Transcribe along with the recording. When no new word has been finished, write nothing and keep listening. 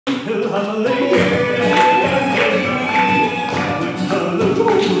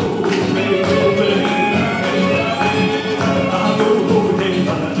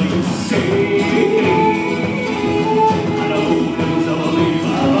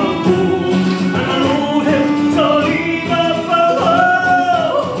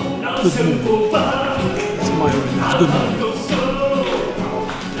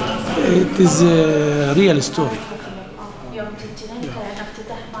It is a real story.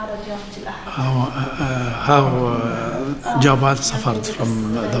 How Japan suffered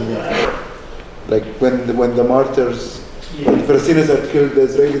from the war. Like when the martyrs, when the Palestinians are killed, the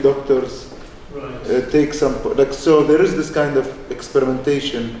Israeli doctors take some, like, so there is this kind of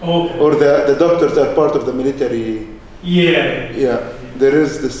experimentation, or the doctors are part of the military. Yeah, there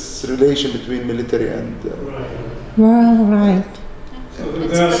is this relation between military and. Well, right.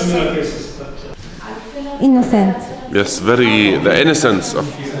 There are similar cases, but Innocent. Yes, very the innocence of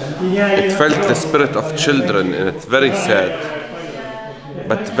it felt the spirit of children, and it's very sad,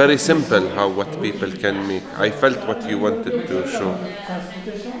 but very simple how what people can make. I felt what you wanted to show,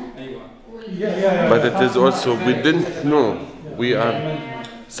 but it is also we didn't know. We are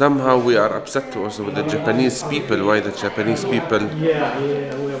somehow we are upset also with the Japanese people. Why the Japanese people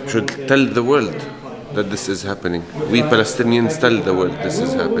should tell the world that this is happening. We Palestinians tell the world this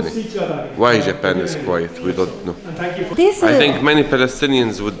is happening. Why Japan is quiet? We don't know. I think many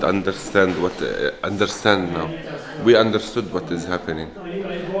Palestinians would understand understand now. We understood what is happening.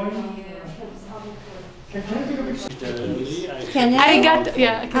 Can I got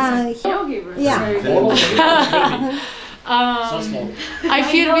I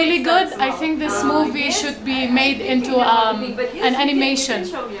feel really good. I think this movie should be made into an animation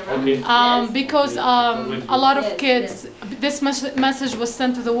because a lot of kids. This message was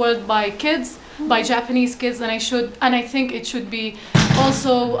sent to the world by kids, by Japanese kids, and I think it should be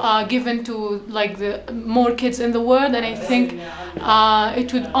also given to like the more kids in the world. And I think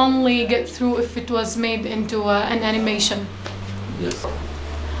it would only get through if it was made into an animation. Yes.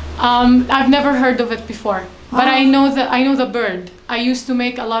 I've never heard of it before. But I know the bird. I used to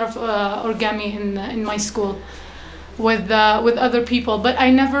make a lot of origami in my school with other people. But I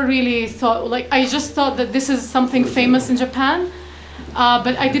never really thought, like, I just thought that this is something famous in Japan.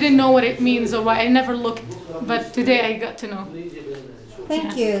 But I didn't know what it means or why. I never looked. But today I got to know.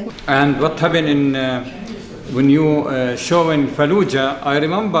 Thank you. And what happened in when you show in Fallujah? I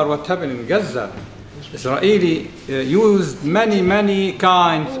remember what happened in Gaza. Israeli used many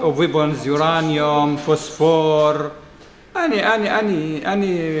kinds of weapons, uranium, phosphor, any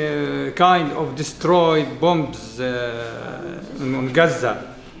kind of destroyed bombs in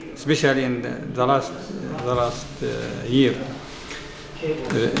Gaza, especially in the last year.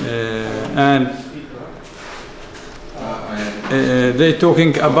 And they're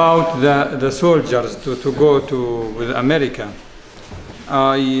talking about the soldiers to go with America.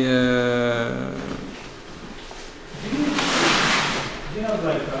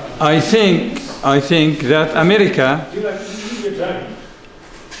 I think that America,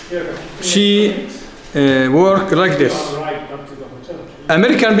 she work like this.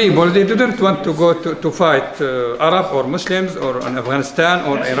 American people, they didn't want to go to fight Arab or Muslims or in Afghanistan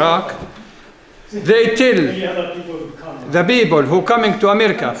or Iraq. They tell the people who coming to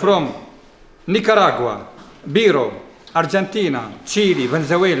America from Nicaragua, Peru, Argentina, Chile,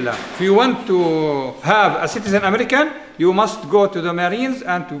 Venezuela, if you want to have a citizen American, you must go to the Marines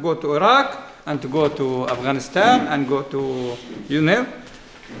and to go to Iraq and to go to Afghanistan and go to,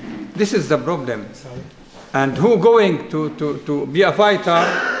 this is the problem. And who going to be a fighter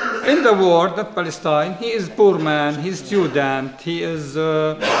in the war, not Palestine? He is poor man, he is student, he is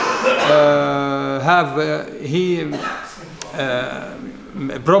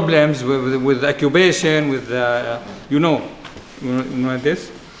problems with occupation, with you know this.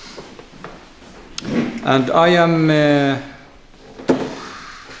 And I am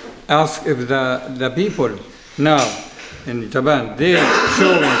asked if the people now in Japan, they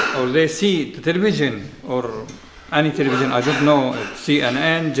show or they see the television or any television, I don't know,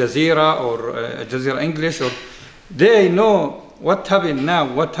 CNN, Jazeera or Jazeera English, or they know what happened now,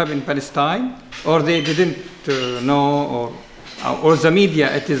 what happened in Palestine, or they didn't know, or the media,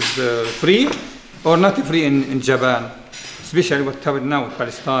 it is free or not free in Japan, especially what happened now with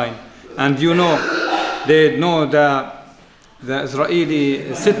Palestine. And you know, they know the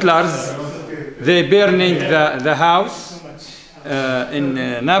Israeli settlers, they burning the house in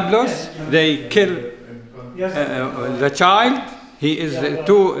Nablus, they kill the child, he is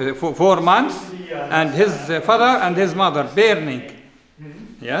 4 months, and his father and his mother burning.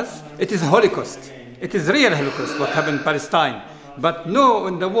 Yes, it is Holocaust. It is real Holocaust what happened in Palestine. but no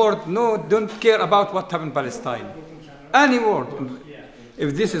in the world, no, don't care about what happened in Palestine. Any world.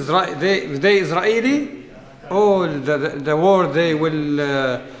 If this is if they Israeli, all the world, they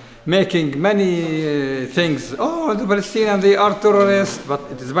will making many things. Oh, the Palestinians, they are terrorists, but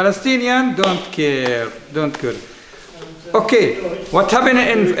it is Palestinian, don't care. Okay, what happened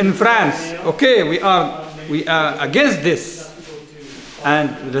in France? Okay, we are against this. And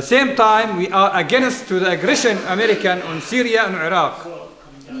at the same time, we are against to the aggression American on Syria and Iraq.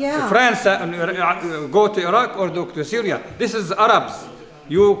 Yeah. France go to Iraq or go to Syria. This is Arabs.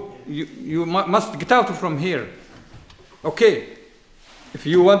 You must get out from here. Okay. If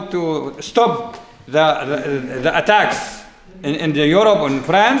you want to stop the attacks in Europe and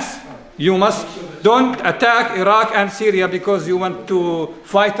France, you must don't attack Iraq and Syria because you want to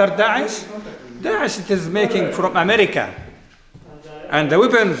fight Daesh. Daesh it is making from America. And the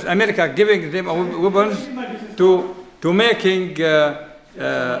weapons, America giving them weapons to making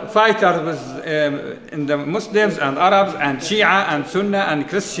fighters with in the Muslims and Arabs and Shia and Sunnah and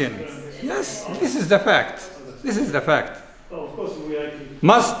Christian. Yes, this is the fact. This is the fact.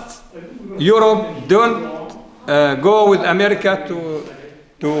 Must Europe don't go with America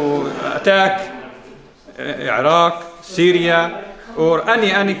to attack Iraq, Syria, or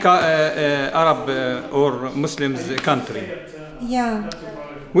any Arab or Muslims country. Yeah.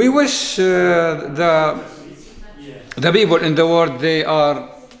 We wish the people in the world they are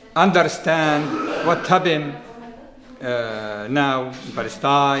understand what happened now in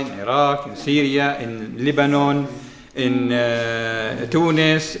Palestine, Iraq, in Syria, in Lebanon, in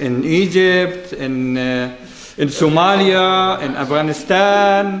Tunis, in Egypt, in Somalia, in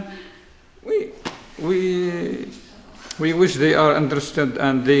Afghanistan. We wish they are understood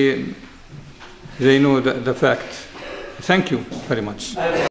and they know the fact. Thank you very much.